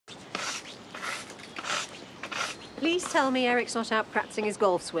Please tell me Eric's not out practicing his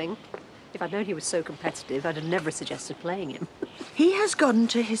golf swing. If I'd known he was so competitive, I'd have never suggested playing him. He has gone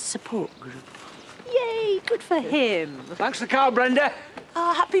to his support group. Yay, good for him. Thanks for the card, Brenda.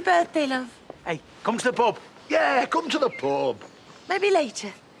 Oh, happy birthday, love. Hey, come to the pub. Yeah, come to the pub. Maybe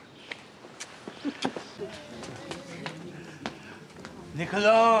later.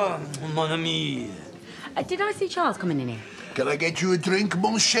 Nicolas, mon ami. Did I see Charles coming in here? Can I get you a drink,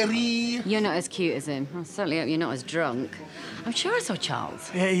 mon chéri? You're not as cute as him. I certainly hope you're not as drunk. I'm sure I saw Charles.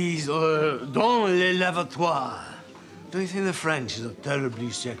 Yeah, he's dans le lavatoire. Don't you think the French is a terribly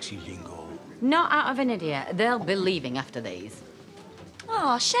sexy lingo? Not out of an idiot. They'll be leaving after these.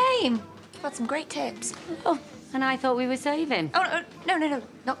 Oh, shame. I've had some great tips. Oh, and I thought we were saving. Oh, no,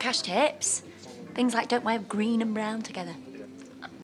 not cash tips. Things like don't wear green and brown together.